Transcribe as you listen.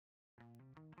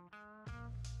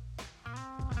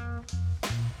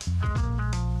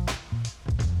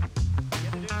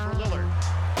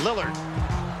Lillard,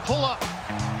 pull up.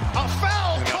 A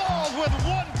foul called with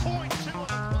 1.2 on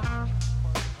the clock.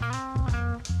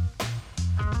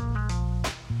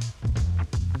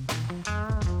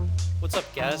 What's up,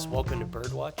 guys? Welcome to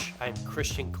Birdwatch. I'm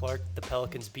Christian Clark, the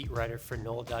Pelicans beat writer for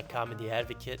NOLA.com and The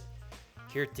Advocate.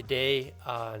 Here today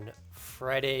on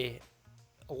Friday,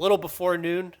 a little before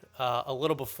noon, a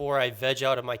little before I veg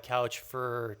out on my couch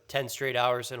for 10 straight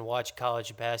hours and watch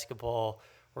college basketball.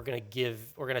 We're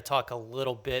gonna talk a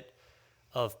little bit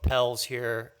of Pels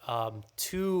here.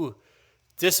 Two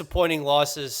disappointing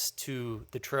losses to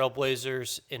the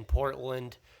Trailblazers in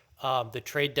Portland. The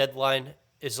trade deadline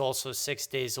is also 6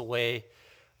 days away.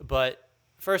 But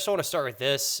first, I want to start with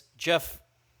this. Jeff,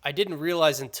 I didn't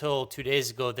realize until 2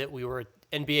 days ago that we were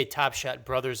NBA Top Shot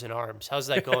brothers in arms. How's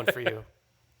that going for you?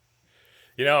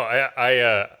 You know,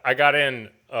 I got in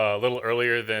a little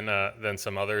earlier than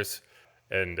some others,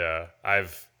 and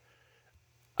I've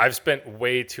spent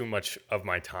way too much of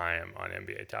my time on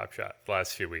NBA Top Shot the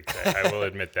last few weeks. I will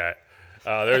admit that.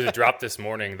 There was a drop this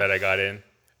morning that I got in,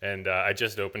 and I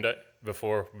just opened it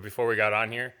before we got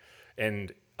on here,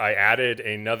 and I added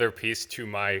another piece to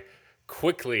my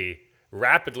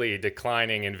rapidly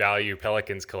declining in value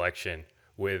Pelicans collection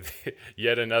with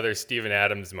yet another Steven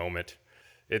Adams moment.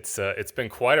 It's been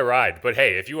quite a ride, but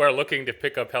hey, if you are looking to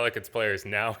pick up Pelicans players,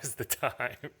 now is the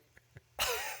time.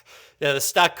 Yeah, the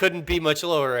stock couldn't be much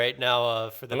lower right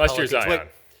now for the unless Pelicans. you're Zion.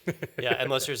 Yeah,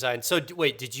 unless you're Zion. So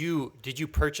wait, did you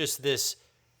purchase this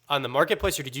on the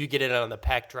marketplace, or did you get it on the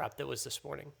pack drop that was this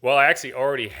morning? Well, I actually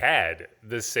already had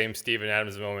this same Steven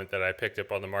Adams moment that I picked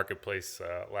up on the marketplace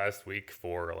last week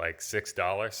for like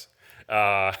 $6.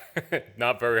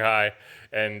 Not very high,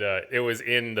 and it was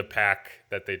in the pack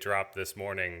that they dropped this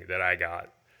morning that I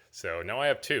got. So now I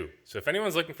have two. So if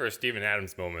anyone's looking for a Steven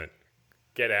Adams moment,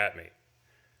 get at me.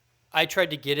 I tried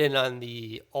to get in on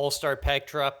the All-Star pack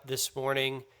drop this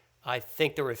morning. I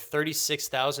think there were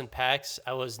 36,000 packs.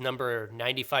 I was number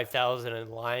 95,000 in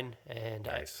line, and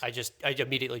nice. I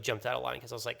immediately jumped out of line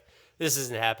because I was like, this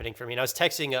isn't happening for me. And I was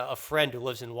texting a friend who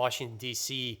lives in Washington,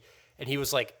 D.C., and he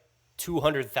was like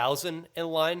 200,000 in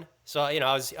line. So,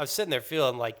 I was sitting there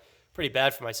feeling like pretty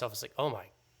bad for myself. It's like, oh my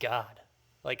God.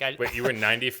 Wait, you were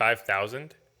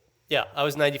 95,000? Yeah, I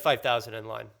was 95,000 in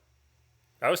line.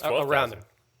 I was 12,000.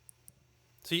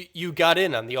 So you got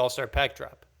in on the All-Star pack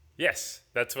drop? Yes,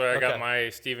 that's where I got my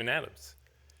Steven Adams.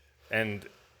 And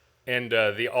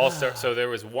the All-Star, so there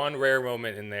was one rare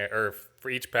moment in there, or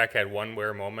for each pack had one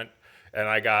rare moment, and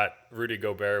I got Rudy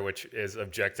Gobert, which is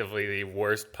objectively the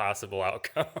worst possible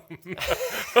outcome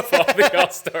of all the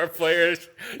All-Star players.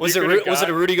 Was it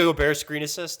a Rudy Gobert screen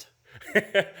assist?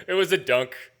 It was a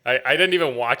dunk. I didn't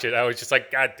even watch it. I was just like,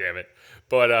 God damn it.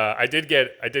 But I did get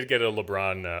a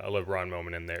LeBron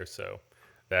moment in there, so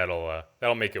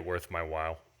that'll make it worth my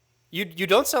while. You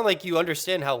don't sound like you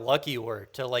understand how lucky you were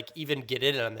to even get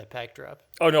in on that pack drop.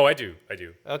 Oh no, I do.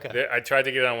 Okay. I tried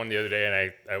to get on one the other day,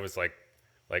 and I was like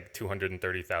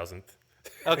 230,000th.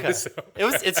 Okay. So.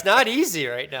 It's not easy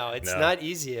right now. It's No. not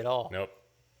easy at all. Nope.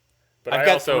 But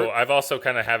I've also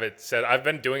kind of have it said, I've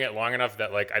been doing it long enough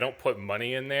that I don't put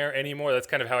money in there anymore. That's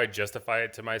kind of how I justify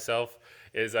it to myself,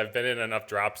 is I've been in enough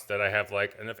drops that I have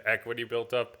enough equity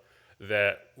built up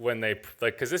that when they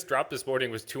because this drop this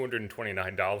morning was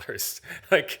 $229.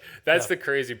 That's the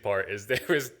crazy part, is there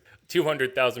was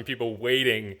 200,000 people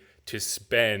waiting to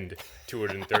spend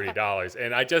 $230.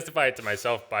 And I justify it to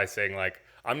myself by saying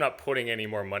I'm not putting any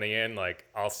more money in.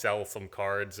 I'll sell some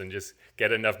cards and just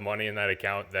get enough money in that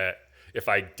account that if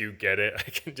I do get it,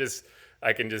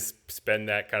 I can just spend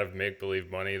that kind of make-believe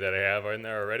money that I have in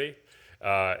there already.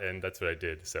 And that's what I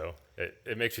did. So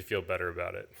it makes you feel better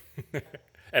about it.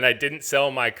 And I didn't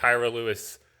sell my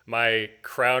my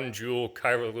crown jewel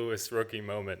Kyra Lewis rookie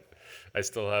moment. I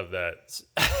still have that.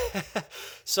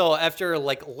 So after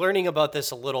learning about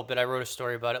this a little bit, I wrote a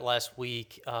story about it last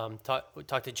week.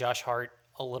 Talked to Josh Hart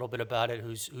a little bit about it,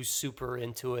 who's super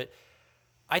into it.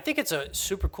 I think it's a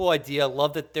super cool idea. I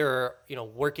love that they're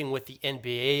working with the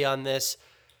NBA on this,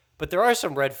 but there are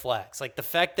some red flags, like the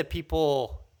fact that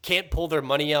people can't pull their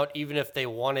money out even if they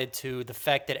wanted to. The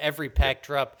fact that every pack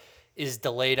drop is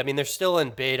delayed. I mean, they're still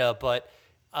in beta, but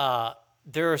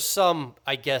there are some,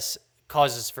 I guess,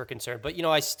 causes for concern. But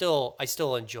I still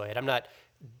enjoy it. I'm not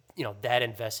that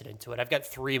invested into it. I've got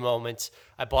 3 moments.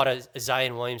 I bought a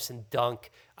Zion Williamson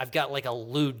dunk. I've got a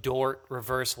Lou Dort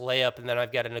reverse layup, and then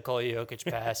I've got a Nikola Jokic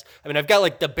pass. I mean, I've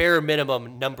got the bare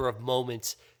minimum number of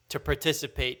moments to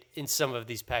participate in some of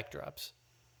these pack drops.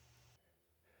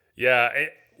 Yeah,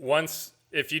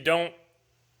 if you don't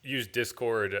use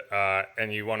Discord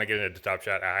and you want to get into Top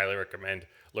Shot, I highly recommend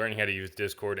learning how to use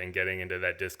Discord and getting into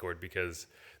that Discord, because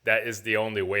that is the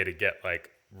only way to get like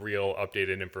real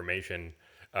updated information,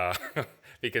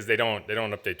 because they don't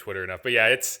update Twitter enough. But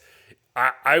yeah,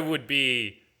 I would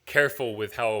be careful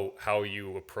with how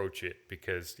you approach it,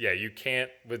 because yeah, you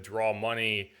can't withdraw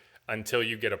money until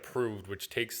you get approved, which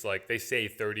takes, like they say,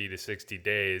 30 to 60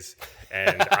 days.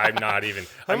 And I'm not even,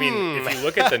 I mean, if you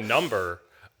look at the number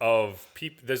of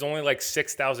people, there's only like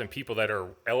 6,000 people that are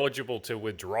eligible to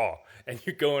withdraw. And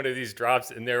you go into these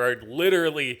drops and there are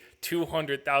literally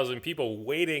 200,000 people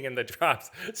waiting in the drops.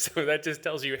 So that just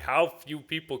tells you how few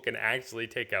people can actually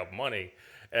take out money.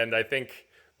 And I think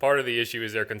part of the issue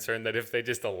is they're concerned that if they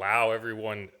just allow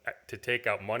everyone to take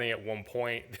out money at one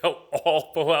point, they'll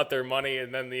all pull out their money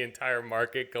and then the entire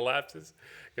market collapses,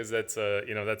 because that's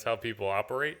that's how people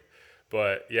operate.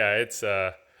 But yeah, that's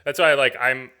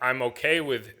why I'm okay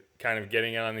with kind of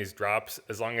getting in on these drops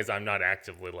as long as I'm not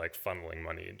actively like funneling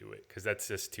money into it, because that's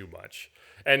just too much.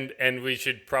 And we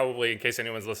should probably, in case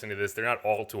anyone's listening to this, they're not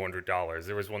all $200.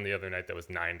 There was one the other night that was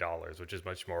 $9, which is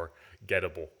much more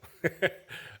gettable.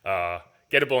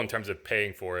 Gettable in terms of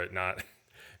paying for it, not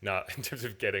in terms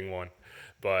of getting one.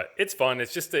 But it's fun.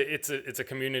 It's just it's a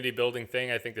community building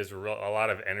thing. I think there's a lot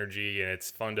of energy, and it's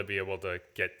fun to be able to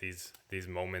get these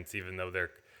moments, even though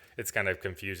it's kind of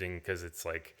confusing, because it's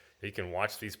like you can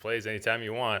watch these plays anytime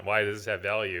you want. Why does this have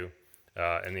value?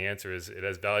 And the answer is it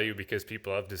has value because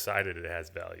people have decided it has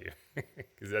value.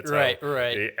 Because that's right.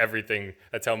 Everything.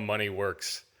 That's how money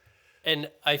works.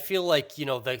 And I feel like,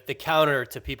 the counter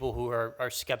to people who are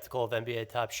skeptical of NBA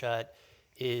Top Shot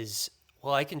is,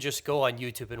 well, I can just go on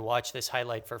YouTube and watch this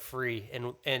highlight for free.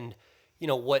 And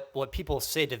what people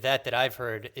say to that I've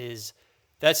heard is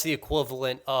that's the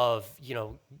equivalent of,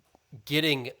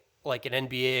 getting like an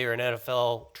NBA or an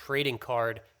NFL trading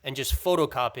card and just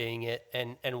photocopying it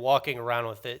and walking around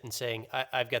with it and saying,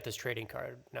 I've got this trading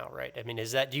card now, right? I mean,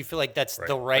 do you feel like that's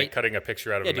the right... Like cutting a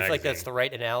picture out of a magazine. Do you feel like that's the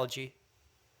right analogy?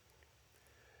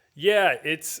 Yeah,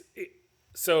 it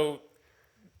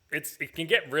can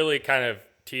get really kind of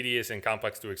tedious and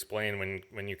complex to explain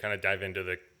when you kind of dive into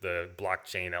the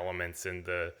blockchain elements and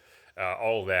the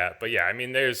all of that. But yeah, I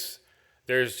mean, there's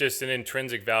just an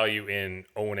intrinsic value in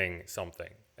owning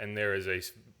something, and there is a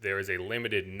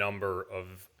limited number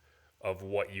of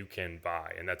what you can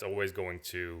buy, and that's always going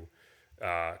to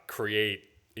create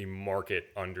a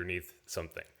market underneath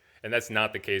something. And that's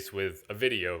not the case with a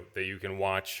video that you can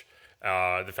watch.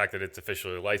 The fact that it's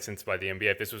officially licensed by the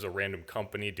NBA. If this was a random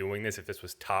company doing this, if this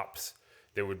was Topps,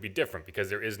 that would be different, because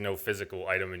there is no physical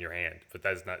item in your hand. But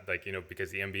that's not because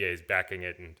the NBA is backing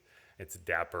it, and it's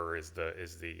Dapper is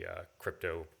the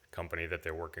crypto company that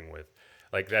they're working with.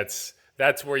 Like that's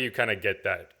where you kind of get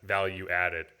that value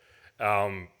added.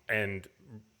 And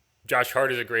Josh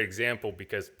Hart is a great example,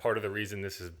 because part of the reason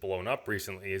this has blown up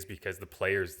recently is because the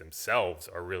players themselves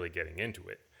are really getting into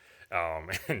it.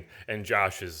 And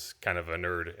Josh is kind of a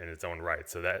nerd in its own right,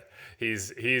 so that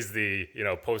he's the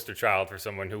poster child for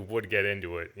someone who would get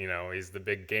into it. He's the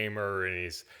big gamer, and he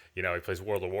plays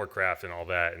World of Warcraft and all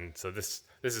that, and so this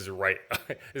is right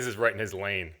this is right in his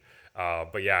lane.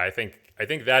 But yeah, I think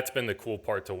that's been the cool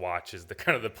part to watch, is the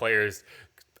kind of the players.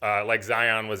 Like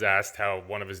Zion was asked how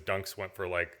one of his dunks went for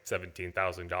like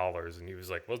 $17,000, and he was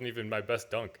like, wasn't even my best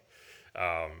dunk.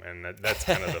 And that's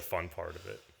kind of the fun part of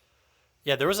it.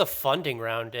 Yeah, there was a funding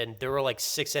round, and there were like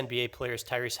 6 NBA players,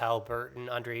 Tyrese Halliburton,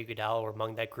 Andre Iguodala were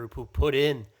among that group, who put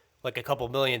in like a couple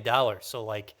 $1 million. So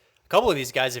like a couple of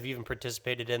these guys have even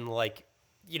participated in like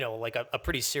a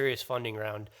pretty serious funding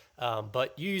round.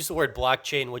 But you use the word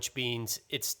blockchain, which means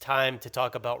it's time to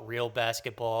talk about real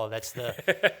basketball. That's the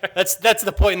that's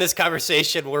the point in this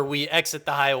conversation where we exit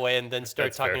the highway and then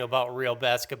start talking about real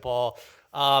basketball.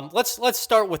 Let's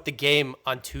start with the game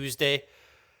on Tuesday.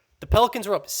 The Pelicans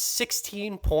were up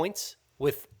 16 points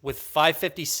with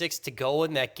 5:56 to go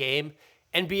in that game.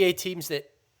 They're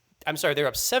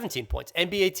up 17 points.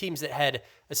 NBA teams that had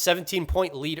a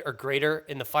 17-point lead or greater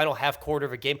in the final half quarter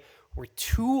of a game were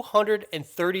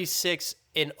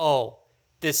 236-0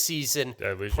 this season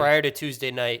prior to Tuesday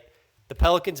night. The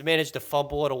Pelicans managed to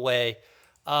fumble it away.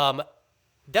 That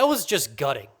was just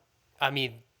gutting. I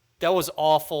mean, that was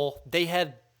awful. They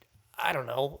had,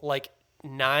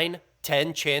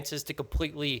 9-10 chances to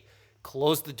completely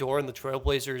close the door on the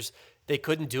Trailblazers. They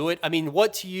couldn't do it. I mean,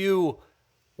 what to you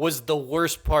was the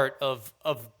worst part of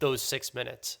those 6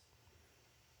 minutes?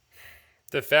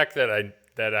 The fact that I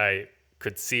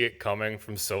could see it coming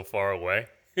from so far away.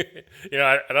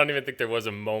 I don't even think there was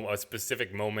a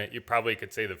specific moment. You probably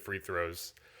could say the free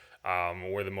throws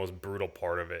were the most brutal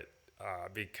part of it.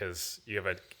 because you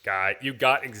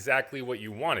got exactly what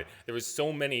you wanted. There was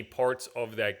so many parts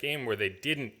of that game where they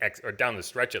didn't, or down the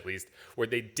stretch at least, where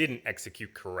they didn't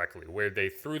execute correctly, where they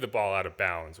threw the ball out of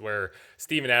bounds, where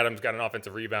Steven Adams got an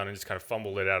offensive rebound and just kind of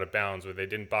fumbled it out of bounds, where they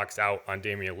didn't box out on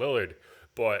Damian Lillard.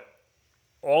 But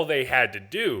all they had to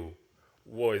do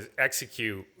was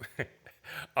execute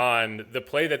on the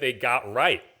play that they got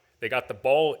right. They got the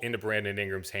ball into Brandon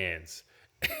Ingram's hands.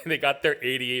 They got their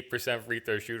 88% free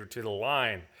throw shooter to the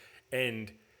line,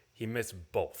 and he missed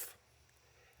both.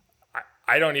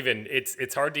 I don't even.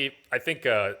 It's hard to. I think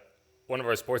one of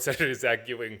our sports editors, Zach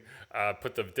Ewing,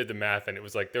 did the math, and it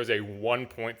was like there was a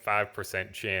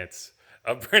 1.5% chance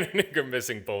of Brandon Ingram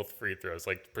missing both free throws,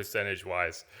 like percentage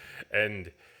wise,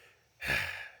 and.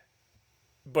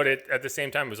 But at the same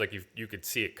time, it was like you could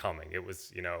see it coming. It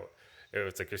was it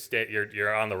was like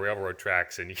you're on the railroad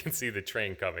tracks and you can see the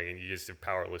train coming and you just are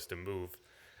powerless to move.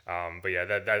 But yeah,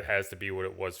 that has to be what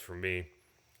it was for me.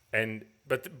 And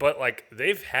but like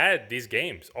they've had these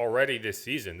games already this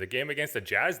season. The game against the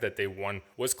Jazz that they won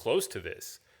was close to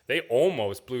this. They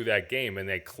almost blew that game and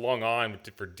they clung on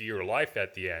for dear life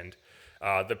at the end.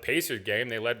 The Pacers game,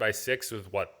 they led by 6 with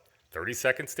 30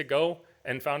 seconds to go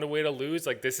and found a way to lose.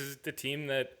 Like this is the team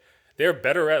that they're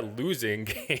better at losing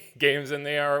games than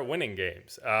they are at winning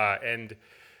games. I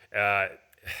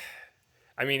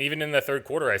mean, even in the third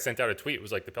quarter, I sent out a tweet. It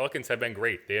was like the Pelicans have been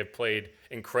great. They have played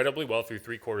incredibly well through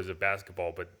 3 quarters of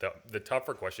basketball. But the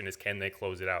tougher question is, can they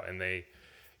close it out? And they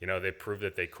proved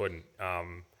that they couldn't.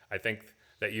 I think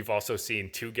that you've also seen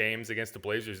 2 games against the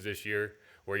Blazers this year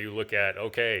where you look at,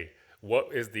 okay, what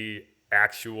is the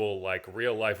actual like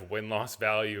real life win-loss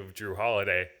value of Jrue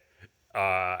Holiday?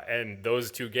 And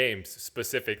those 2 games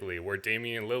specifically where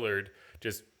Damian Lillard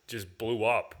just blew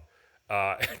up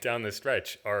down the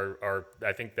stretch are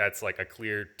I think that's like a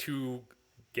clear 2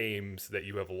 games that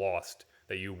you have lost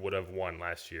that you would have won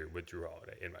last year with Jrue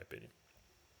Holiday, in my opinion.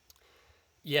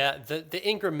 Yeah, the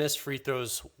Ingram missed free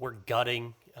throws were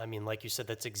gutting. I mean, like you said,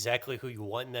 that's exactly who you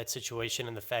want in that situation,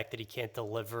 and the fact that he can't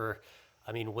deliver,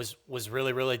 I mean, was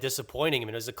really, really disappointing. I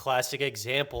mean, it was a classic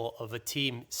example of a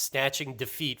team snatching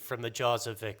defeat from the jaws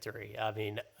of victory. I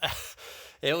mean,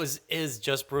 is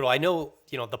just brutal. I know,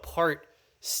 the part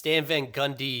Stan Van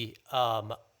Gundy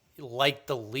liked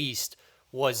the least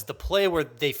was the play where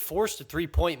they forced a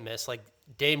 3-point miss. Like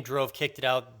Dame drove, kicked it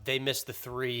out, they missed the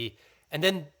 3. And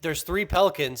then there's 3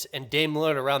 Pelicans and Dame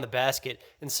Lillard around the basket,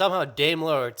 and somehow Dame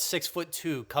Lillard,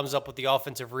 6'2", comes up with the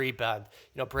offensive rebound.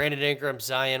 Brandon Ingram,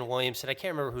 Zion Williamson. I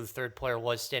can't remember who the third player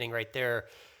was standing right there,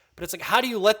 but it's like, how do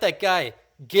you let that guy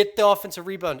get the offensive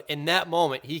rebound in that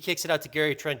moment? He kicks it out to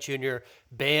Gary Trent Jr.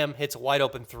 Bam, hits a wide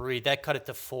open 3. That cut it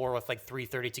to 4 with like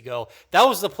 3:30 to go. That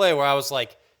was the play where I was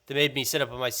like, that made me sit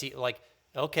up in my seat, like,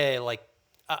 okay, like.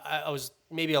 I was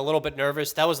maybe a little bit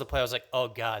nervous. That was the play I was like, oh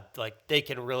God, like they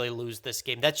can really lose this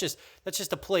game. That's just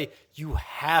a play you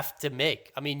have to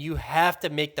make. I mean, you have to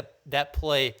make that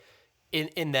play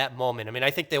in that moment. I mean,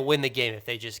 I think they'll win the game if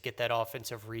they just get that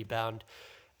offensive rebound.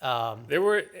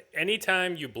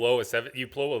 Anytime you blow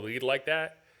a lead like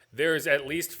that, there's at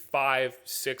least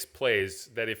 5-6 plays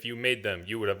that if you made them,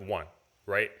 you would have won,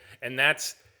 right? And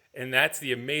that's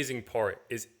the amazing part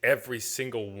is every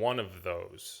single one of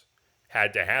those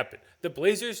had to happen. The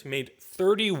Blazers made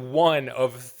 31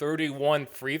 of 31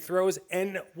 free throws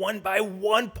and won by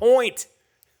 1 point.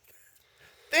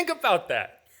 Think about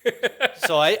that.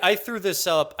 So I threw this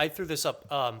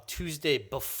up. Tuesday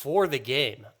before the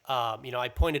game.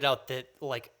 I pointed out that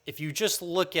like if you just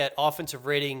look at offensive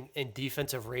rating and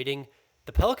defensive rating,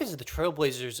 the Pelicans and the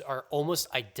Trailblazers are almost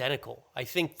identical. I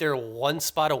think they're 1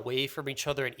 spot away from each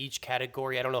other in each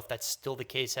category. I don't know if that's still the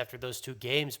case after those 2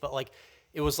 games, but like.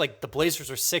 It was like the Blazers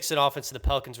were 6th in offense and the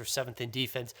Pelicans were 7th in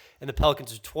defense, and the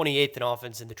Pelicans were 28th in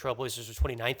offense and the Trailblazers were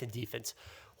 29th in defense.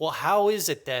 Well, how is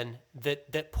it then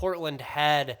that Portland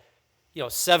had,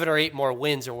 7 or 8 more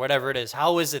wins or whatever it is?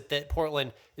 How is it that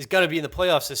Portland is going to be in the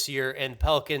playoffs this year and the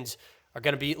Pelicans are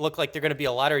going to look like they're going to be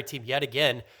a lottery team yet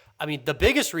again? I mean, the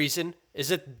biggest reason is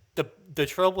that the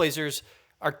Trailblazers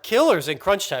are killers in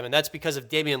crunch time, and that's because of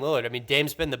Damian Lillard. I mean,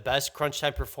 Dame's been the best crunch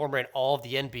time performer in all of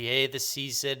the NBA this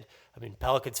season. I mean,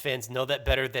 Pelicans fans know that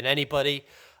better than anybody.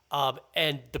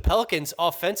 And the Pelicans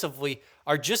offensively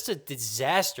are just a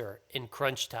disaster in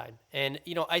crunch time. And,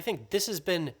 I think this has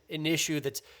been an issue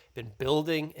that's been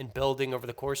building and building over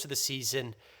the course of the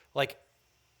season. Like,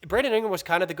 Brandon Ingram was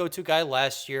kind of the go-to guy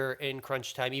last year in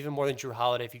crunch time, even more than Jrue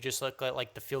Holiday. If you just look at,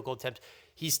 like, the field goal attempts,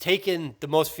 he's taken the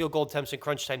most field goal attempts in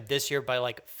crunch time this year by,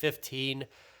 like, 15.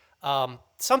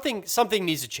 Something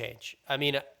needs to change. I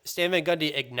mean, Stan Van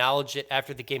Gundy acknowledged it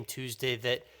after the game Tuesday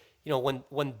that,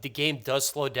 when the game does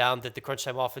slow down, that the crunch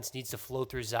time offense needs to flow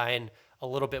through Zion a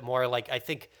little bit more. Like, I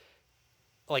think,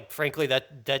 like, frankly,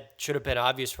 that should have been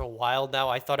obvious for a while now.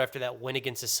 I thought after that win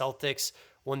against the Celtics,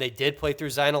 when they did play through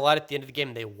Zion a lot at the end of the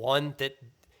game, they won, that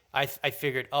I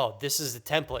figured, oh, this is the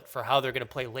template for how they're going to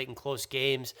play late and close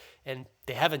games, and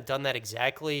they haven't done that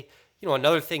exactly.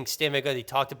 Another thing Stan Van Gundy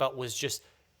talked about was just,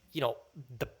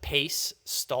 the pace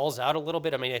stalls out a little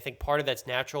bit. I mean, I think part of that's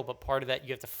natural, but part of that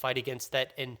you have to fight against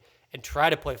that and try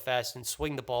to play fast and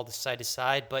swing the ball to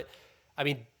side. But, I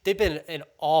mean, they've been an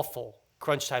awful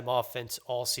crunch time offense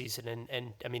all season,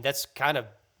 and I mean, that's kind of,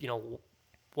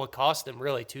 what cost them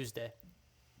really Tuesday.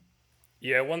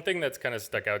 Yeah, one thing that's kind of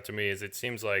stuck out to me is it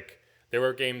seems like there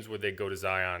were games where they go to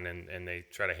Zion and they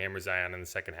try to hammer Zion in the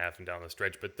second half and down the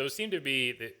stretch, but those seem to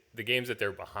be the games that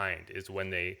they're behind is when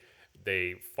they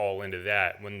fall into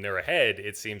that. When they're ahead,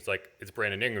 it seems like it's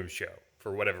Brandon Ingram's show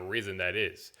for whatever reason that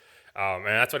is. And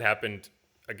that's what happened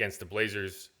against the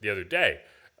Blazers the other day.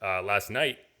 Last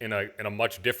night in a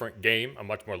much different game, a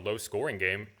much more low-scoring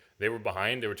game, they were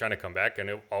behind. They were trying to come back, and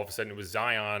all of a sudden it was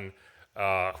Zion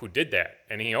who did that,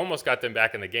 and he almost got them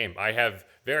back in the game. I have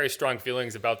very strong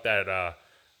feelings about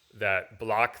that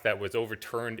block that was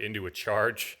overturned into a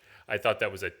charge. I thought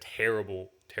that was a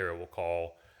terrible, terrible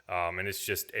call, and it's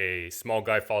just a small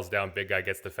guy falls down, big guy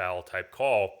gets the foul type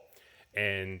call,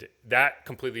 and that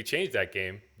completely changed that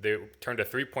game. They turned a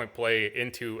three-point play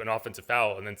into an offensive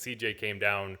foul, and then CJ came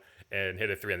down and hit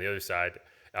a three on the other side.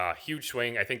 Huge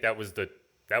swing. I think that was the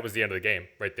end of the game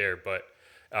right there, but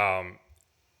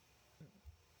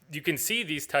you can see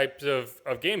these types of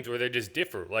games where they just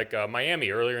differ. Like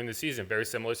Miami earlier in the season, very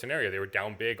similar scenario. They were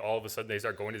down big. All of a sudden, they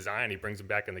start going to Zion. He brings them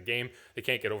back in the game. They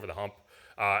can't get over the hump.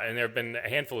 And there have been a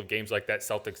handful of games like that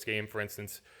Celtics game, for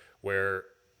instance, where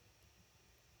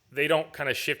they don't kind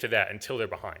of shift to that until they're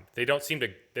behind. They don't seem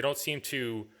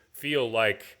to feel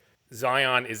like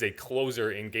Zion is a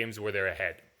closer in games where they're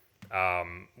ahead.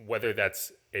 Whether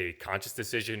that's a conscious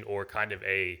decision or kind of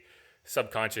a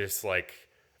subconscious, like,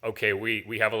 okay,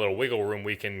 we have a little wiggle room.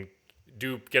 We can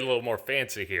get a little more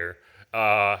fancy here.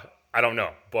 I don't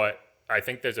know, but I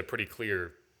think there's a pretty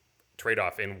clear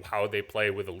trade-off in how they play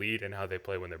with a lead and how they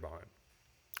play when they're behind.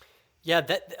 Yeah,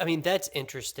 that's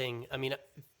interesting. I mean,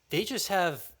 they just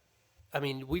have. I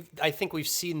mean, I think we've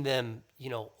seen them,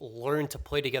 learn to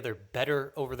play together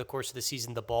better over the course of the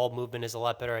season. The ball movement is a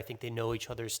lot better. I think they know each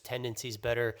other's tendencies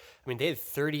better. I mean, they had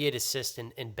 38 assists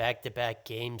in back-to-back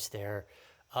games there.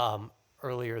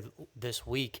 Earlier this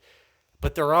week,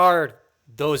 but there are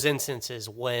those instances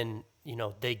when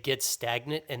they get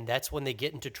stagnant, and that's when they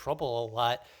get into trouble a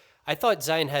lot. I thought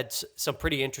Zion had some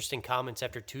pretty interesting comments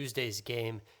after Tuesday's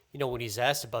game. When he's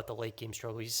asked about the late game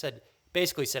struggle, he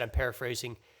basically said, I'm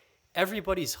paraphrasing,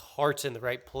 everybody's heart's in the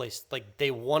right place. Like,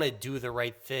 they want to do the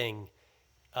right thing,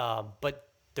 but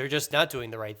they're just not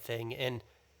doing the right thing. And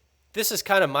this is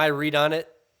kind of my read on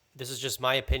it. This is just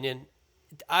my opinion.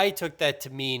 I took that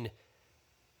to mean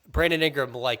Brandon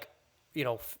Ingram,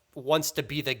 wants to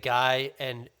be the guy,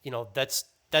 and that's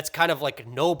kind of like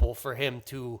noble for him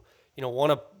to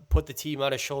want to put the team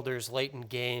on his shoulders late in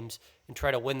games and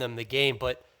try to win them the game.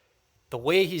 But the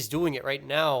way he's doing it right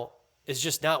now is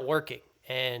just not working,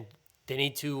 and they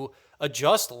need to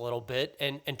adjust a little bit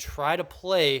and try to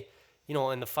play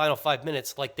in the final 5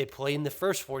 minutes like they play in the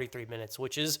first 43 minutes,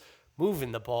 which is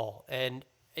moving the ball. And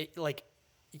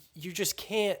you just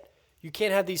can't. You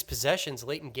can't have these possessions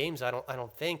late in games, I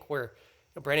don't think, where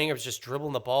Brandon Ingram's just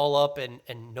dribbling the ball up and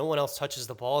no one else touches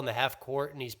the ball in the half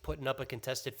court, and he's putting up a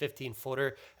contested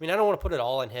 15-footer. I mean, I don't want to put it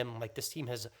all on him. Like, this team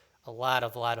has a lot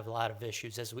of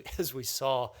issues as we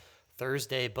saw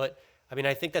Thursday. But I mean,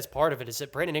 I think that's part of it, is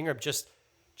that Brandon Ingram just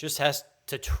has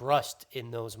to trust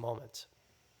in those moments.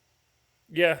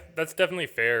 Yeah, that's definitely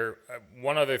fair.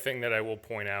 One other thing that I will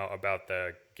point out about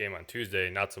the game on Tuesday,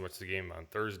 not so much the game on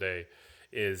Thursday,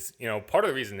 is, part of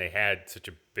the reason they had such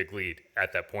a big lead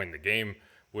at that point in the game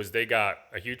was they got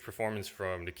a huge performance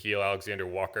from Nickeil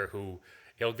Alexander-Walker, who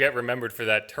he'll get remembered for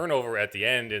that turnover at the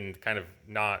end and kind of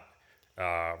not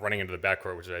running into the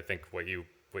backcourt, which is, I think,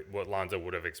 what Lonzo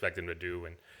would have expected him to do.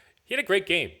 And he had a great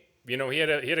game. He had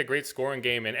a great scoring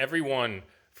game, and everyone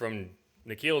from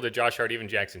Nickeil to Josh Hart, even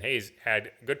Jackson Hayes,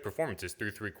 had good performances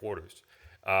through three quarters.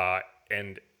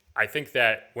 And I think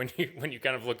that when you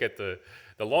kind of look at the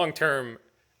long-term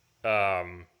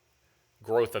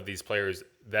growth of these players,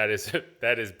 that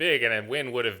is big, and a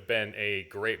win would have been a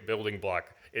great building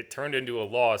block. It turned into a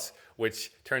loss,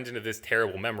 which turns into this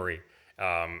terrible memory.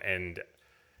 And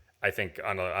I think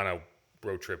on a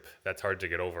road trip, that's hard to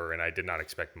get over, and I did not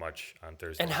expect much on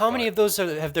Thursday. And how many of those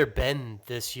have there been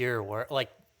this year where,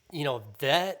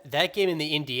 that game and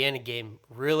the Indiana game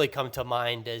really come to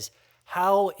mind as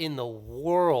how in the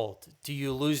world do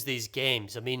you lose these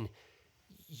games? I mean,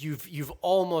 you've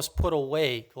almost put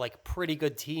away like pretty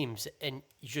good teams, and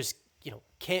you just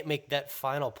can't make that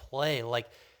final play. Like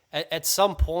at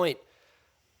some point,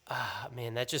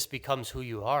 man, that just becomes who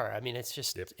you are. I mean, it's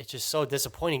just so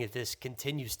disappointing if this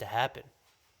continues to happen.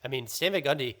 I mean, Stan Van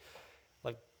Gundy,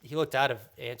 like he looked out of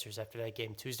answers after that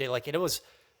game Tuesday. Like it was,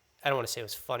 I don't want to say it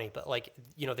was funny, but like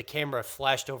the camera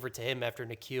flashed over to him after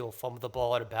Nikhil fumbled the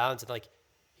ball out of bounds, and like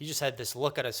he just had this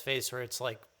look on his face where it's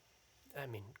like, I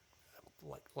mean,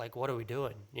 like what are we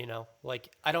doing? Like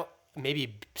I don't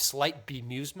maybe slight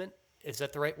bemusement. Is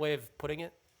that the right way of putting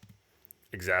it?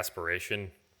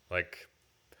 Exasperation, like.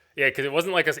 Yeah, because it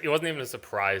wasn't it wasn't even a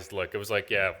surprised look. It was like,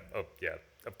 yeah,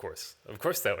 of course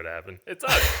that would happen. It's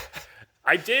us.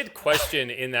 I did question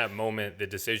in that moment the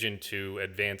decision to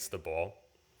advance the ball,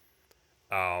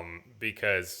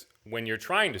 because when you're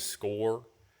trying to score,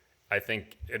 I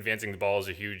think advancing the ball is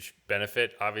a huge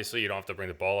benefit. Obviously, you don't have to bring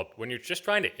the ball up. When you're just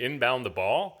trying to inbound the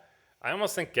ball, I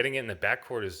almost think getting it in the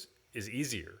backcourt is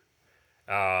easier.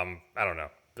 I don't know.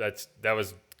 That's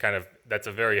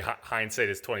a very hindsight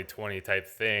is 2020 type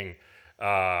thing.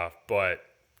 But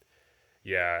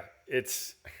yeah,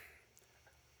 it's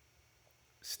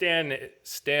Stan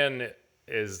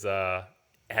is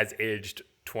has aged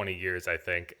 20 years, I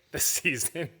think, this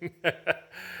season.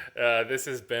 This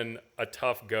has been a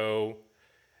tough go.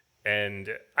 And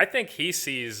I think he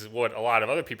sees what a lot of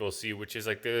other people see, which is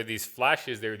like there are these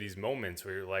flashes, there are these moments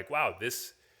where you're like, wow,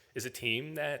 this is a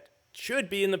team that should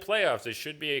be in the playoffs. It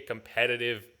should be a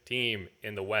competitive team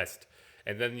in the West.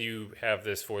 And then you have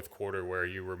this fourth quarter where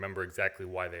you remember exactly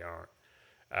why they aren't.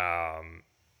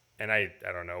 And I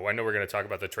don't know. I know we're going to talk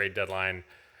about the trade deadline.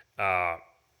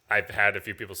 I've had a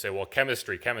few people say, well,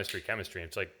 chemistry. And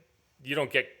it's like you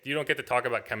don't get to talk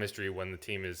about chemistry when the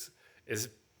team is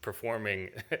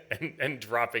performing and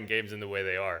dropping games in the way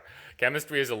they are.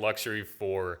 Chemistry is a luxury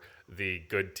for the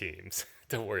good teams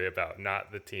to worry about,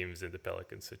 not the teams in the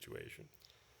Pelicans situation.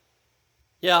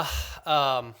 Yeah.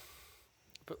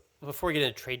 But before we get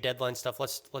into trade deadline stuff,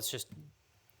 let's just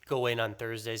go in on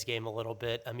Thursday's game a little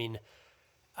bit. I mean,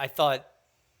 I thought,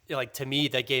 to me,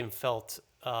 that game felt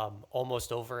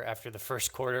almost over after the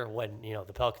first quarter when,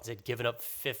 the Pelicans had given up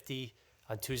 50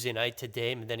 on Tuesday night to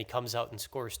Dame, and then he comes out and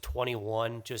scores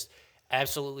 21, just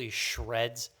absolutely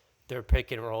shreds their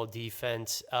pick and roll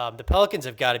defense. The Pelicans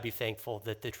have got to be thankful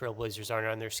that the Trailblazers aren't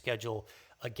on their schedule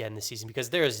again this season, because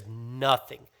there is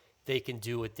nothing they can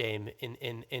do with Dame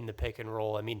in the pick and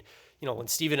roll. I mean, when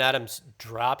Steven Adams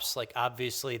drops, like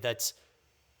obviously that's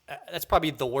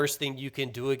probably the worst thing you can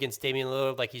do against Damian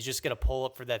Lillard. Like he's just going to pull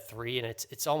up for that three, and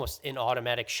it's almost an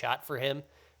automatic shot for him.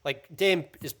 Like Dame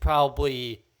is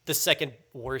probably the second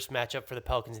worst matchup for the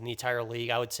Pelicans in the entire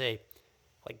league. I would say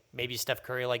like maybe Steph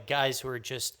Curry, like guys who are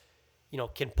just,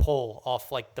 can pull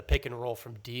off like the pick and roll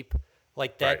from deep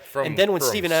like that. Right. And then when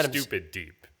Steven Adams, stupid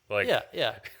deep, like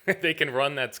yeah, they can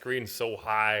run that screen so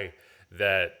high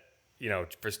that,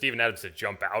 for Steven Adams to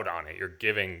jump out on it, you're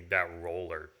giving that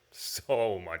roller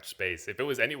so much space. If it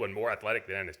was anyone more athletic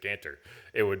than Enes Kanter,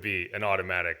 it would be an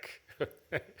automatic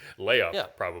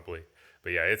layup, probably. But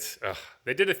yeah,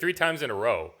 they did it 3 times in a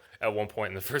row at one point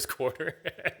in the first quarter,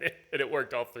 and it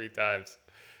worked all 3 times.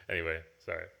 Anyway,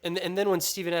 sorry. And then when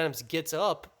Steven Adams gets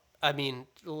up, I mean,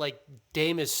 like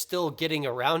Dame is still getting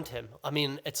around him. I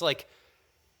mean, it's like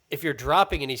if you're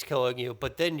dropping and he's killing you,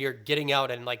 but then you're getting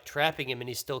out and like trapping him and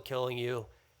he's still killing you.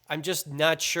 I'm just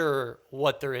not sure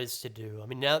what there is to do. I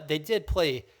mean, now they did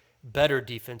play better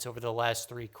defense over the last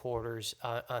 3 quarters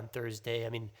on Thursday. I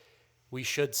mean, we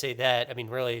should say that. I mean,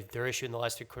 really, their issue in the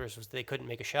last 3 quarters was they couldn't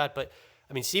make a shot. But,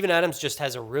 I mean, Steven Adams just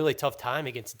has a really tough time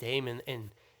against Dame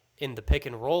in the pick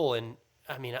and roll. And,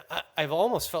 I mean, I've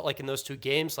almost felt like in those 2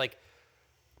 games, like,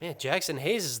 man, Jackson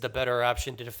Hayes is the better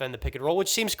option to defend the pick and roll, which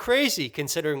seems crazy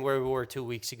considering where we were 2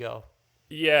 weeks ago.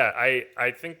 Yeah,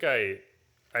 I think I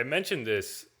mentioned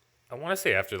this, I want to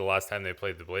say after the last time they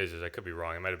played the Blazers. I could be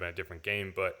wrong. It might have been a different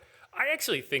game. But I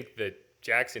actually think that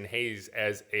Jackson Hayes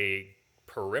as a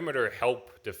perimeter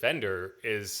help defender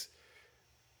is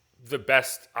the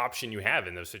best option you have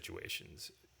in those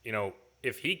situations.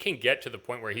 If he can get to the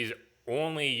point where he's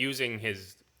only using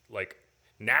his like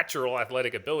natural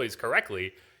athletic abilities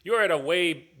correctly, you're at a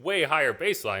way, way higher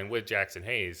baseline with Jackson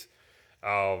Hayes.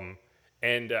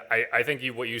 And I think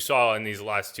what you saw in these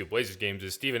last 2 Blazers games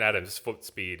is Steven Adams' foot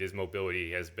speed, his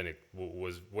mobility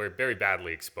was very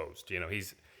badly exposed.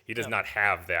 He does not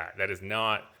have that. That is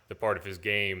not the part of his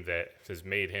game that has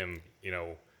made him,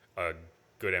 a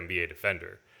good NBA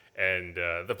defender. And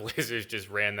the Blazers just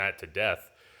ran that to death.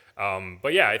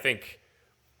 But yeah, I think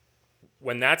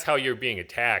when that's how you're being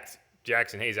attacked,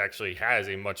 Jackson Hayes actually has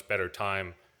a much better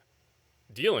time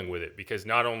dealing with it, because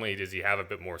not only does he have a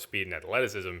bit more speed and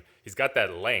athleticism, he's got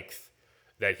that length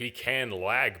that he can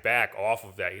lag back off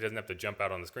of that. He doesn't have to jump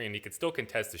out on the screen. He can still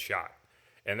contest the shot.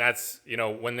 And that's,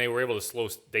 when they were able to slow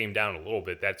Dame down a little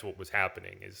bit, that's what was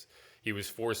happening, is he was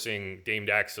forcing Dame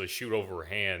to actually shoot over a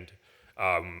hand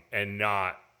and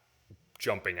not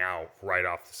jumping out right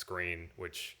off the screen,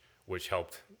 which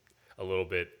helped a little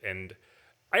bit. And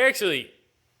I actually,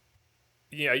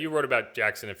 you wrote about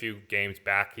Jackson a few games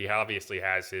back. He obviously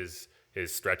has his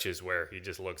stretches where he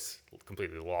just looks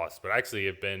completely lost. But I actually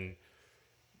have been,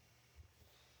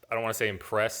 I don't want to say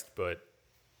impressed, but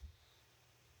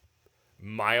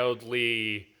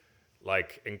mildly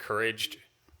encouraged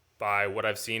by what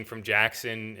I've seen from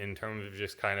Jackson in terms of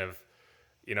just kind of,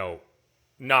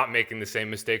 not making the same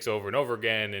mistakes over and over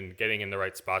again and getting in the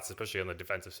right spots, especially on the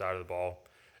defensive side of the ball,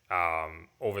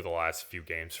 over the last few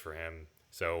games for him.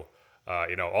 So,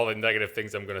 all the negative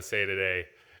things I'm going to say today,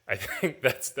 I think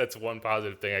that's one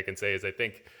positive thing I can say, is I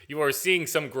think you are seeing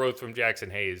some growth from Jackson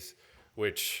Hayes,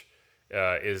 which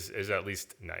is at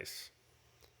least nice.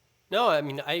 No, I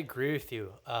mean, I agree with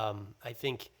you. I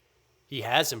think he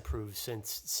has improved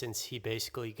since he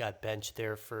basically got benched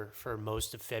there for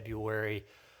most of February.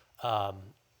 I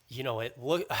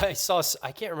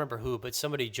can't remember who, but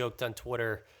somebody joked on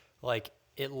Twitter,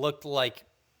 it looked like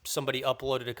somebody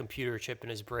uploaded a computer chip in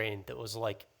his brain that was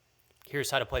like, here's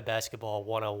how to play basketball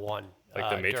 101. Like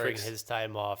the Matrix? During his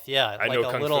time off. Yeah, I know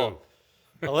Kung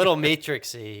Fu. a little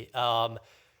Matrixy.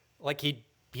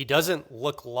 He doesn't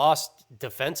look lost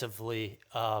defensively,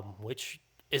 which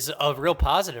is a real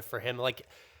positive for him.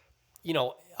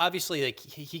 Obviously,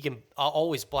 he can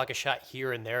always block a shot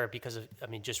here and there because of,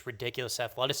 just ridiculous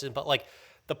athleticism. But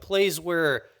the plays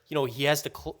where, he has to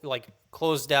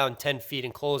close down 10 feet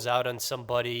and close out on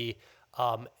somebody,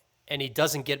 and he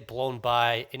doesn't get blown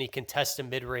by, and he contests a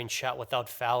mid-range shot without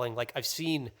fouling. I've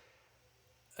seen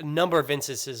a number of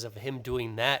instances of him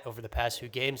doing that over the past few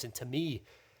games, and to me,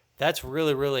 that's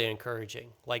really, really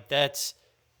encouraging. That's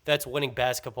winning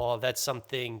basketball. That's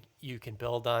something you can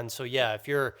build on. So yeah, if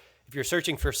you're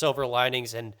searching for silver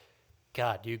linings, and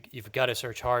God, you've got to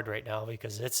search hard right now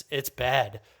because it's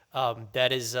bad.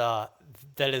 That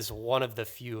is one of the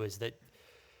few, is that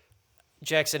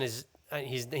Jackson is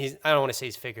he's I don't want to say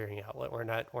he's figuring it out. We're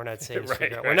not saying he's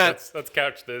figuring it out. We're not. Let's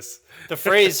couch this. The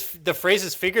phrase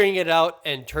is figuring it out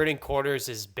and turning corners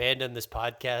is banned in this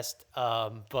podcast.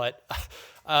 But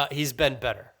he's been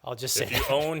better. I'll just say if you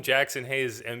own Jackson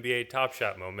Hayes' NBA Top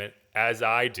Shot moment, as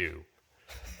I do,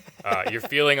 you're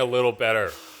feeling a little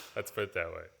better. Let's put it that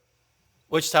way.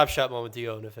 Which Top Shot moment do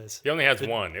you own of his? He only has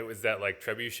one. It was that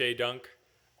trebuchet dunk.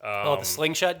 The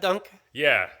slingshot dunk?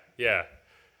 Yeah.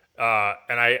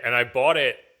 And I bought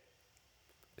it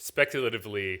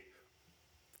speculatively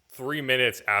 3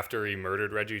 minutes after he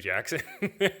murdered Reggie Jackson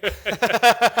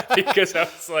because I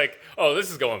was like, oh,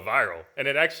 this is going viral. And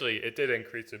it did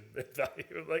increase in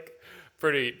value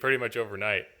pretty much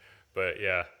overnight. But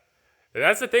yeah, and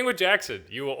that's the thing with Jackson.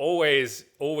 You will always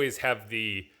have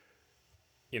the,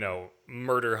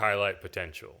 murder highlight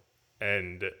potential.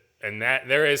 And that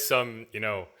there is some,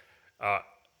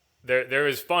 there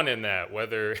is fun in that,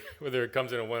 whether it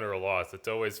comes in a win or a loss. It's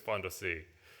always fun to see.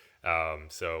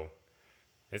 So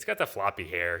he's got the floppy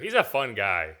hair. He's a fun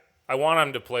guy. I want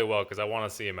him to play well because I want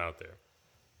to see him out there.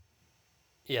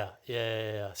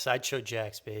 Yeah. Sideshow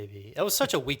Jacks, baby. That was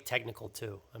such a weak technical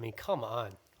too. Come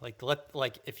on.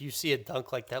 If you see a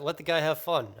dunk like that, let the guy have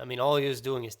fun. All he was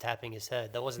doing is tapping his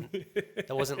head. That wasn't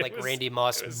Randy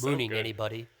Moss mooning so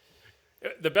anybody.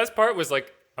 The best part was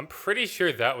I'm pretty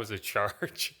sure that was a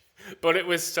charge, but it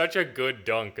was such a good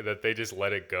dunk that they just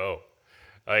let it go.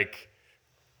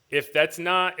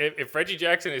 If Reggie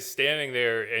Jackson is standing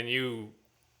there and you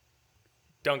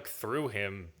dunk through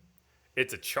him,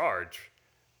 it's a charge,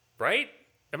 right?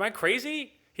 Am I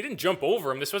crazy? He didn't jump over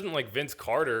him. This wasn't like Vince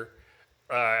Carter.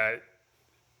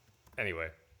 Anyway.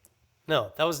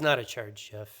 No, that was not a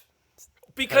charge, Jeff.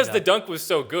 Because the dunk was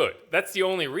so good. That's the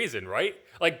only reason, right?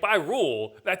 By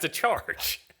rule, that's a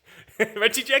charge.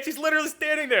 Reggie Jackson's literally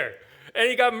standing there, and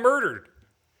he got murdered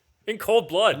in cold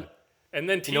blood. And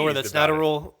then you know where that's not a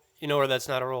rule? You know where that's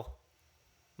not a rule?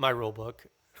 My rule book.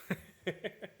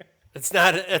 It's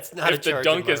not a charge. If the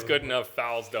dunk is good enough,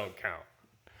 fouls don't count.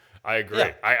 I agree.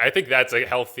 Yeah. I think that's a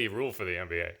healthy rule for the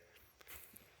NBA.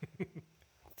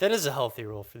 That is a healthy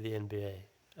rule for the NBA.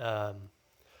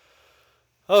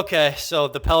 Okay, so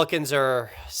the Pelicans are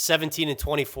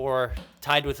 17-24,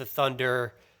 tied with the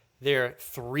Thunder. They're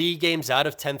 3 games out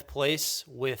of 10th place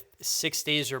with 6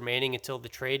 days remaining until the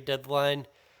trade deadline.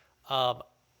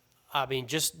 I mean,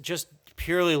 just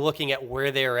purely looking at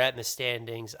where they're at in the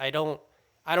standings, I don't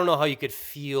know how you could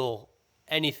feel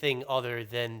anything other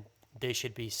than they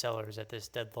should be sellers at this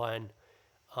deadline.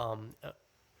 I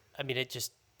mean, it's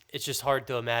just hard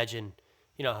to imagine,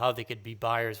 how they could be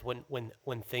buyers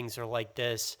when things are like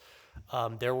this.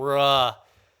 There were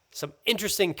some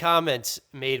interesting comments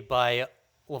made by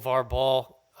LeVar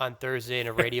Ball on Thursday in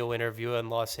a radio interview in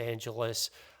Los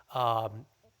Angeles.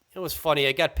 It was funny.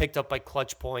 It got picked up by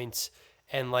Clutch Points,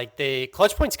 and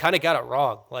Clutch Points kind of got it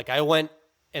wrong. I went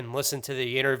and listened to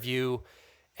the interview,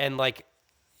 and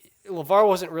LeVar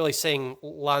wasn't really saying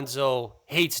Lonzo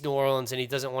hates New Orleans and he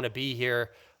doesn't want to be here.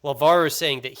 LeVar is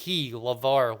saying that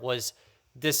LeVar, was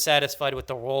dissatisfied with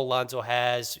the role Lonzo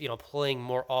has, playing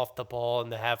more off the ball in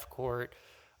the half court,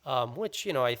 which,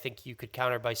 I think you could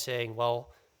counter by saying,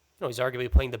 well, he's arguably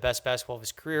playing the best basketball of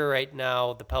his career right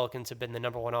now. The Pelicans have been the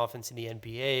number 1 offense in the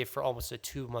NBA for almost a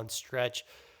 2-month stretch,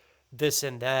 this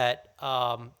and that.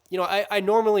 I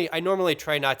normally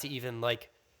try not to even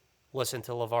listen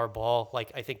to LeVar Ball.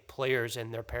 I think players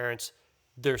and their parents,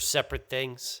 they're separate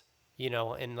things,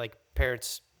 and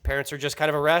parents are just kind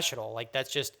of irrational.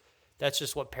 That's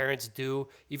just what parents do,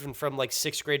 even from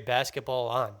 6th grade basketball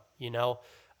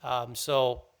on,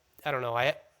 so I don't know.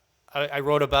 I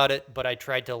wrote about it, but I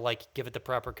tried to give it the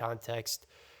proper context.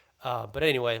 But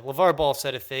anyway, LeVar Ball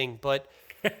said a thing, but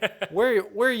where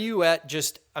are you at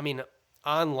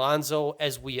on Lonzo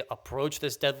as we approach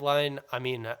this deadline?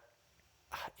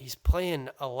 He's playing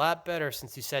a lot better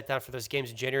since he sat down for those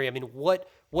games in January.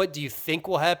 What do you think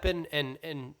will happen?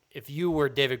 And if you were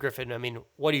David Griffin,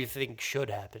 what do you think should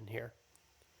happen here?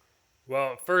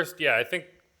 Well, first, yeah, I think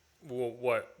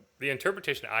what the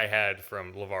interpretation I had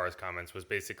from LeVar's comments was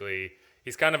basically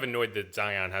he's kind of annoyed that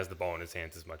Zion has the ball in his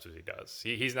hands as much as he does.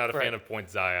 He's not a fan of point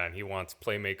Zion. He wants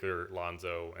playmaker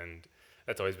Lonzo, and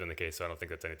that's always been the case, so I don't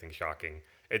think that's anything shocking.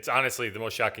 It's honestly the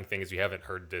most shocking thing is we haven't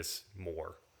heard this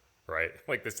more, right?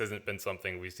 This hasn't been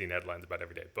something we've seen headlines about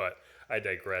every day, but I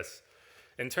digress.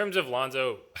 In terms of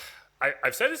Lonzo,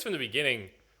 I've said this from the beginning,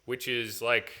 which is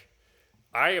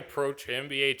I approach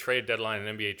NBA trade deadline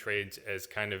and NBA trades as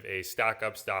kind of a stock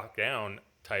up, stock down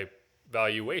type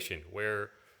valuation,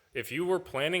 where if you were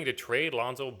planning to trade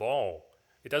Lonzo Ball,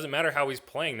 it doesn't matter how he's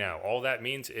playing now. All that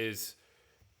means is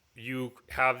you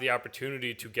have the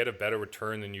opportunity to get a better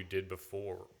return than you did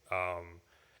before.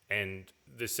 And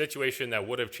the situation that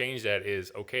would have changed that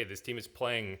is, okay, this team is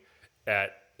playing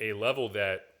at a level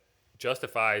that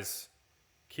justifies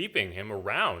keeping him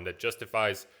around, that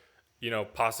justifies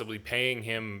possibly paying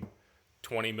him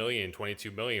 $20 million,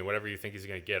 $22 million, whatever you think he's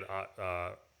going to get,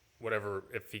 whatever,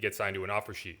 if he gets signed to an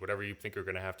offer sheet, whatever you think you're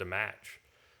going to have to match.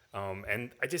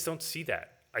 And I just don't see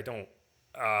that. I don't.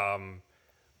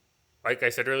 Like I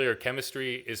said earlier,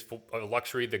 chemistry is a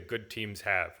luxury that good teams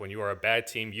have. When you are a bad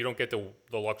team, you don't get the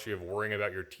luxury of worrying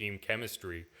about your team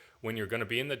chemistry when you're going to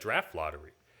be in the draft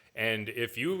lottery. And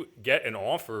if you get an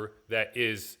offer that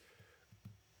is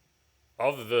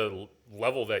of the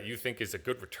level that you think is a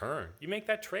good return, you make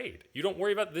that trade. You don't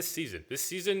worry about this season. This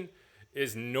season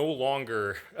is no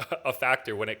longer a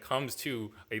factor when it comes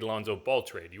to a Lonzo Ball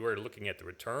trade. You are looking at the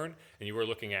return, and you are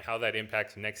looking at how that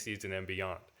impacts next season and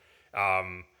beyond.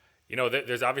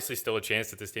 There's obviously still a chance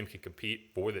that this team can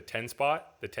compete for the 10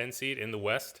 spot, the 10 seed in the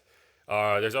West.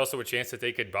 There's also a chance that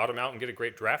they could bottom out and get a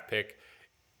great draft pick.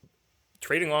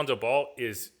 Trading Lonzo Ball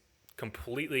is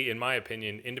completely, in my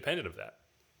opinion, independent of that,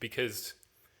 because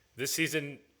this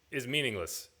season is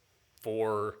meaningless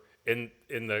in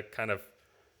the kind of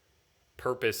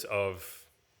purpose of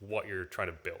what you're trying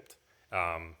to build.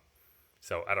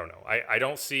 So I don't know. I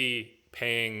don't see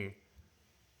paying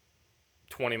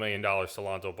 $20 million to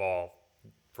Lonzo Ball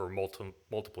for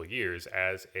multiple years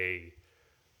as a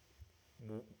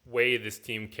way this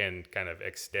team can kind of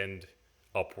extend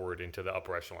upward into the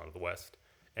upper echelon of the West.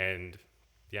 And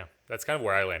yeah, that's kind of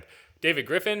where I land. David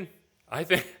Griffin, I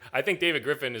think David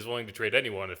Griffin is willing to trade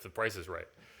anyone if the price is right.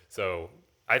 So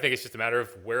I think it's just a matter of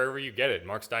wherever you get it.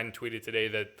 Mark Stein tweeted today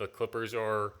that the Clippers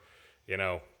are,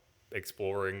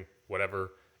 exploring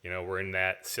whatever. We're in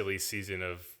that silly season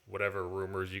of whatever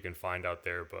rumors you can find out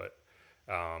there. But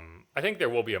I think there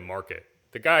will be a market.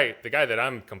 The guy that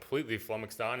I'm completely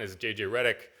flummoxed on is J.J.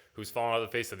 Redick, who's fallen out of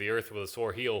the face of the earth with a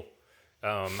sore heel.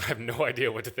 I have no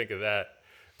idea what to think of that.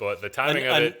 But the timing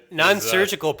of it...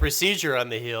 non-surgical procedure on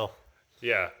the heel.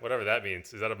 Yeah, whatever that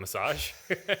means. Is that a massage?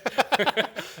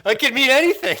 That could mean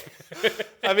anything.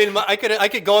 I mean, I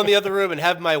could go in the other room and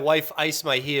have my wife ice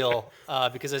my heel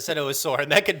because I said it was sore,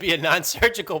 and that could be a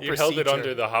non-surgical procedure. You held it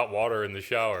under the hot water in the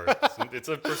shower. It's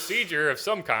a procedure of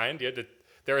some kind.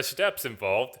 There are steps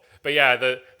involved. But yeah,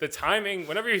 the timing,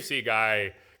 whenever you see a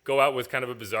guy go out with kind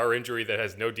of a bizarre injury that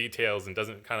has no details and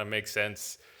doesn't kind of make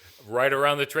sense right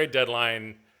around the trade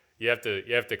deadline, you have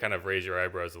to kind of raise your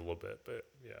eyebrows a little bit. But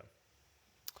yeah.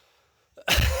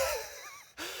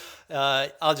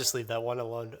 I'll just leave that one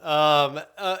alone.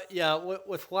 Yeah,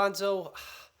 with Lonzo,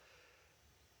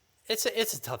 it's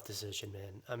a tough decision,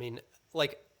 man. I mean,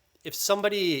 like if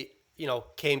somebody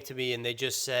came to me and they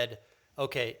just said,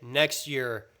 okay, next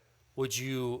year, would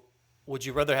you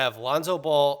rather have Lonzo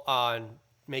Ball on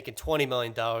making $20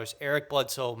 million, Eric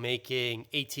Bledsoe making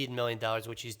 $18 million,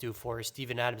 which he's due for,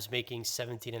 Steven Adams making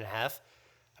 $17.5 million?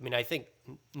 I mean, I think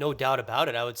no doubt about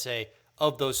it. I would say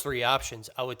of those three options,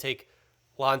 I would take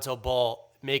Lonzo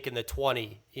Ball making the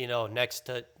 20, next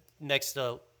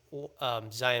to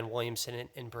Zion Williamson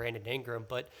and Brandon Ingram.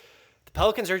 But the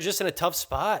Pelicans are just in a tough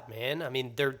spot, man. I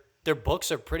mean, their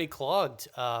books are pretty clogged.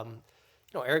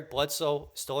 Eric Bledsoe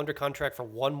still under contract for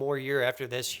one more year after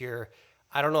this year.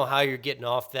 I don't know how you're getting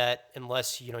off that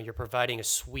unless you're providing a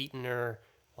sweetener,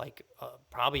 like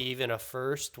probably even a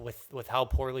first with how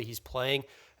poorly he's playing.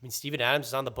 I mean, Steven Adams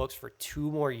is on the books for 2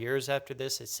 more years after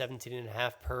this at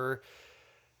 17.5 per.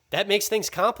 That makes things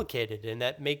complicated, and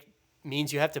that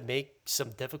means you have to make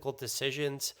some difficult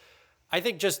decisions. I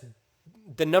think just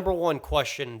the number one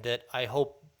question that I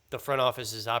hope the front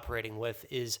office is operating with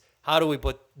is how do we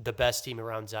put the best team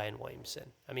around Zion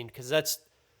Williamson? I mean, because let's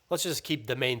just keep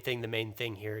the main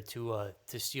thing here to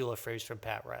steal a phrase from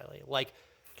Pat Riley. Like,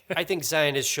 I think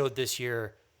Zion has showed this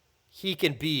year he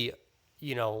can be,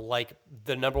 like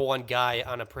the number one guy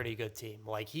on a pretty good team.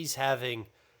 Like he's having,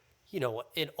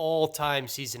 an all-time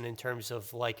season in terms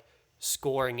of like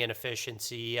scoring and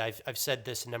efficiency. I've said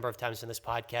this a number of times in this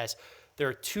podcast. There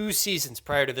are 2 seasons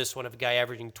prior to this one of a guy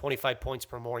averaging 25 points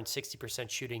per more and 60%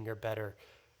 shooting or better.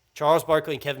 Charles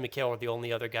Barkley and Kevin McHale are the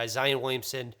only other guys. Zion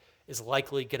Williamson is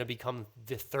likely going to become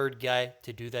the third guy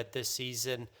to do that this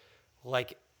season.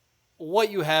 Like, what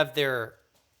you have there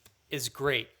is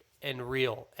great and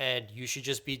real, and you should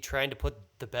just be trying to put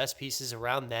the best pieces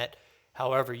around that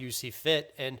however you see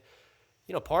fit. And,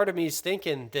 part of me is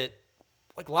thinking that,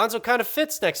 like, Lonzo kind of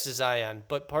fits next to Zion,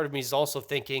 but part of me is also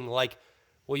thinking, like,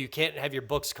 well, you can't have your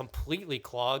books completely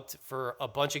clogged for a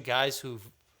bunch of guys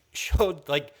who've showed,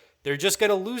 like, they're just going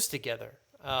to lose together.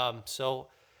 So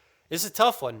it's a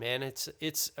tough one, man.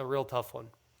 It's a real tough one.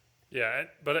 Yeah,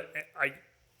 but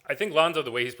I think Lonzo,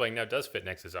 the way he's playing now, does fit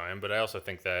next to Zion, but I also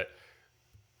think that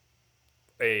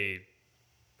a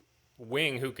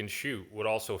wing who can shoot would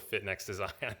also fit next to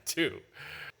Zion too.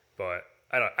 But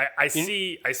I don't. I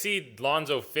see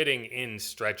Lonzo fitting in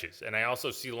stretches, and I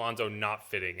also see Lonzo not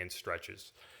fitting in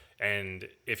stretches. And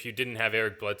if you didn't have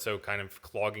Eric Bledsoe kind of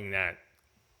clogging that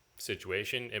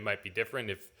situation, it might be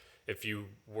different. If you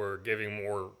were giving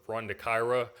more run to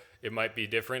Kyra, it might be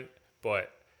different. But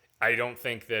I don't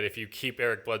think that if you keep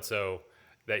Eric Bledsoe,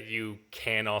 that you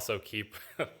can also keep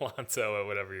Lonzo at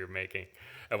whatever you're making,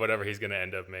 at whatever he's going to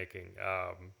end up making.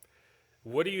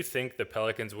 What do you think the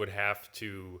Pelicans would have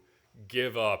to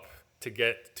give up to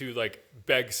get to like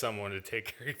beg someone to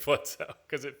take Eric Bledsoe?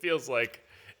 Because it feels like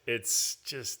it's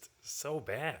just so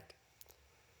bad.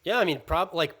 Yeah, I mean,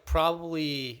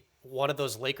 probably one of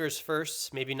those Lakers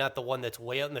firsts, maybe not the one that's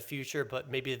way out in the future,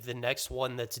 but maybe the next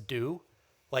one that's due.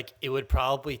 Like, it would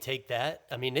probably take that.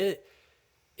 I mean,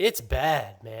 it's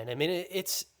bad, man. I mean,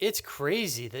 it's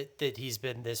crazy that he's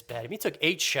been this bad. I mean, he took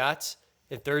 8 shots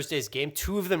in Thursday's game.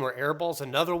 2 of them were air balls.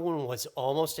 Another one was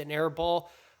almost an air ball.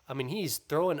 I mean, he's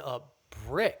throwing up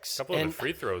bricks. A couple of the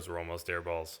free throws were almost air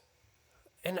balls.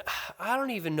 And I don't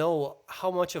even know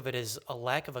how much of it is a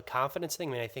lack of a confidence thing.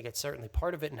 I mean, I think it's certainly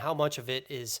part of it, and how much of it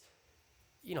is,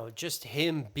 just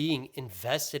him being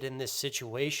invested in this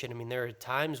situation. I mean, there are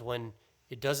times when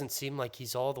it doesn't seem like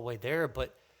he's all the way there,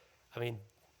 but, I mean,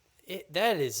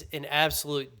 that is an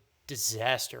absolute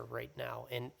disaster right now.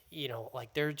 And,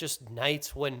 like, there are just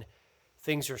nights when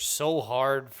things are so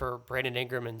hard for Brandon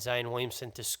Ingram and Zion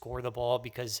Williamson to score the ball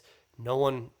because no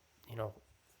one,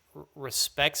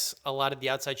 respects a lot of the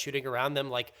outside shooting around them.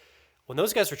 Like, when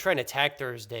those guys were trying to attack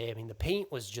Thursday, I mean, the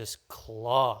paint was just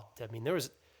clogged. I mean, there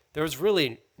was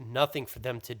really nothing for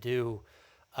them to do.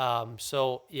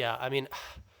 So yeah, I mean,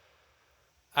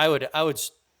 I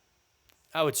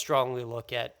would strongly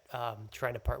look at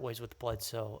trying to part ways with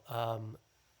Bledsoe.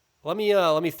 Let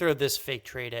me throw this fake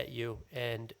trade at you,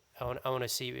 and I want to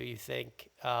see what you think.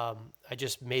 I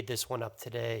just made this one up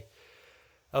today.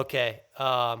 Okay.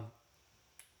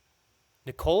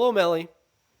 Nicolo O'Malley,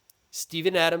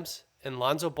 Steven Adams, and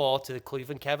Lonzo Ball to the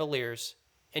Cleveland Cavaliers,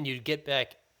 and you'd get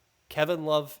back Kevin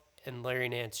Love and Larry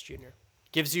Nance Jr.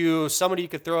 Gives you somebody you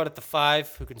could throw out at the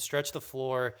 5 who can stretch the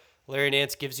floor. Larry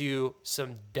Nance gives you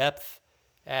some depth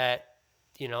at,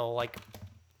 like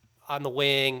on the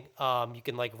wing. You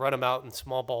can like run them out in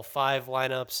small ball 5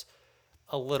 lineups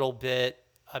a little bit.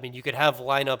 I mean, you could have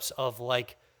lineups of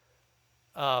like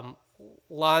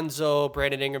Lonzo,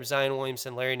 Brandon Ingram, Zion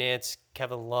Williamson, Larry Nance,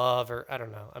 Kevin Love, or I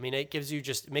don't know. I mean, it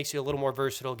makes you a little more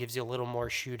versatile, gives you a little more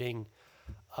shooting.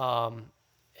 And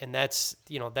that's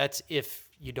if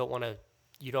you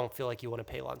don't feel like you want to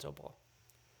pay Lonzo Ball.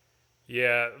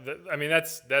 Yeah.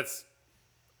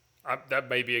 That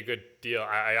may be a good deal.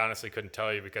 I honestly couldn't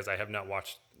tell you because I have not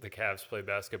watched the Cavs play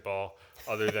basketball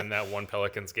other than that one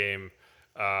Pelicans game.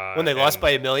 When they lost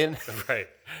by 1 million? Right.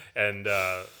 And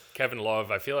Kevin Love,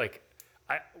 I feel like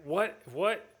what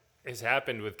has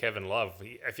happened with Kevin Love?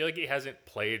 I feel like he hasn't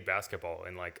played basketball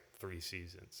in like 3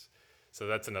 seasons. So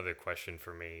that's another question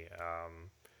for me.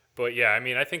 But yeah, I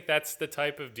mean, I think that's the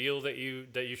type of deal that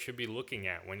you should be looking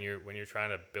at when you're trying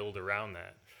to build around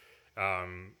that.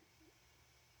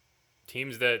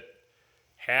 Teams that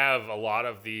have a lot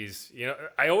of these,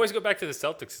 I always go back to the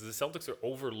Celtics. The Celtics are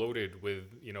overloaded with,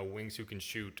 wings who can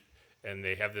shoot, and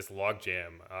they have this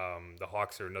logjam. The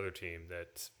Hawks are another team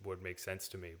that would make sense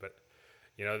to me. But,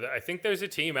 I think there's a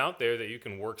team out there that you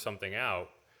can work something out,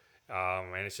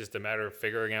 and it's just a matter of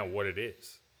figuring out what it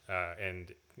is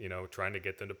and, trying to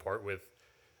get them to part with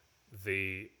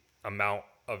the amount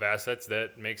of assets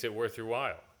that makes it worth your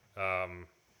while.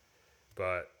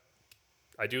 But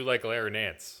I do like Larry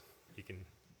Nance.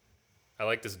 I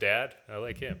like his dad. I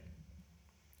like him.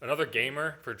 Another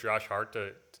gamer for Josh Hart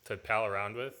to pal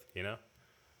around with,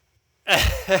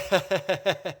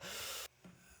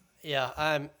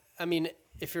 Yeah, I mean,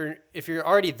 if you're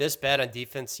already this bad on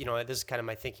defense, this is kind of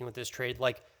my thinking with this trade.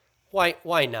 Like,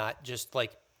 why not just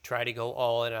like try to go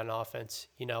all in on offense?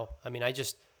 I mean, I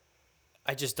just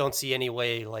don't see any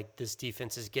way like this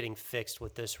defense is getting fixed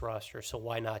with this roster. So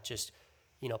why not just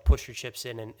push your chips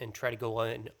in and try to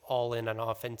go all in on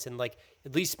offense and like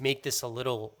at least make this a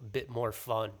little bit more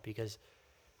fun because,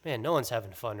 man, no one's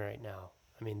having fun right now.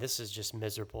 I mean, this is just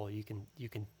miserable. You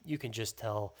can just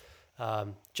tell.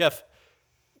 Jeff,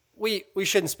 we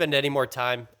shouldn't spend any more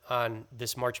time on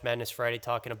this March Madness Friday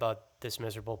talking about this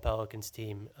miserable Pelicans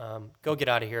team. Go get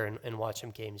out of here and watch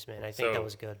some games, man. I think that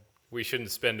was good. We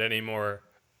shouldn't spend any more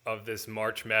of this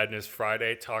March Madness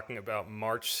Friday talking about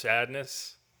March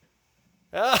sadness.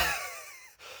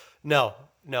 No,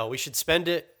 we should spend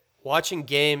it watching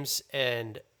games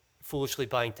and foolishly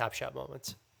buying Top Shot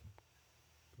moments.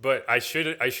 But I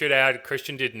should add,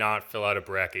 Christian did not fill out a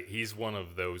bracket. He's one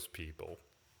of those people.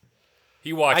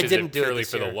 He watches it purely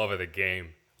for the love of the game,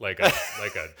 like a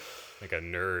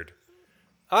nerd.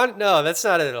 No, that's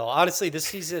not it at all. Honestly,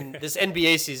 this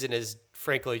NBA season is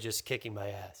frankly just kicking my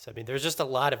ass. I mean, there's just a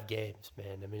lot of games,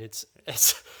 man. I mean, it's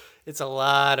a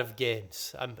lot of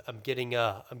games. I'm getting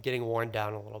worn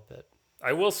down a little bit.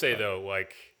 I will say though,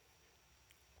 like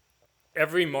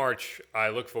every March I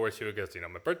look forward to it because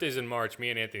my birthday's in March. Me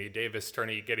and Anthony Davis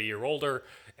get a year older,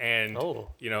 and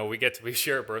we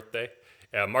share a birthday.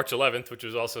 March 11th, which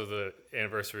was also the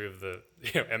anniversary of the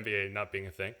NBA not being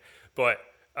a thing. But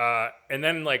and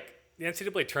then like the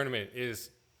NCAA tournament is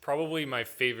probably my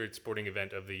favorite sporting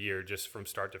event of the year, just from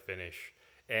start to finish.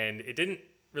 And it didn't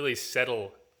really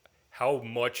settle how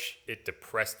much it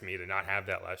depressed me to not have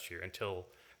that last year until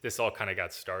this all kind of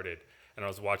got started. And I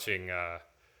was watching,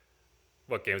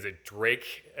 what game was it?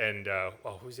 Drake and,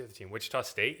 who's the other team? Wichita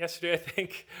State yesterday, I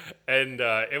think. And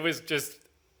it was just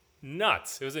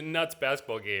nuts. It was a nuts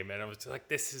basketball game. And I was like,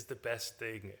 this is the best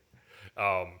thing.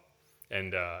 I'm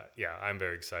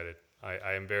very excited.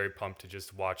 I am very pumped to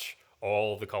just watch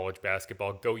all the college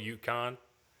basketball. Go UConn.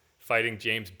 Fighting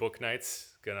James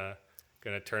Bouknight's gonna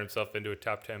turn himself into a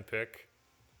top 10 pick.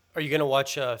 Are you gonna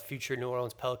watch future New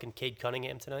Orleans Pelican Cade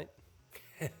Cunningham tonight?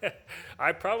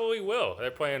 I probably will. They're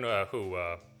playing who?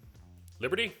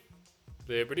 Liberty.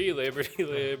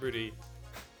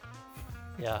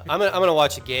 Yeah, I'm gonna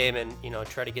watch a game and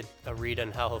try to get a read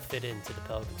on how he'll fit into the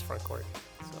Pelicans front court.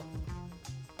 So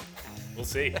we'll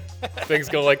see. Things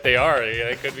go like they are.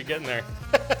 They could be getting there.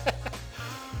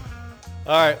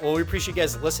 All right. Well, we appreciate you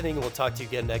guys listening, and we'll talk to you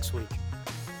again next week.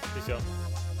 Peace out.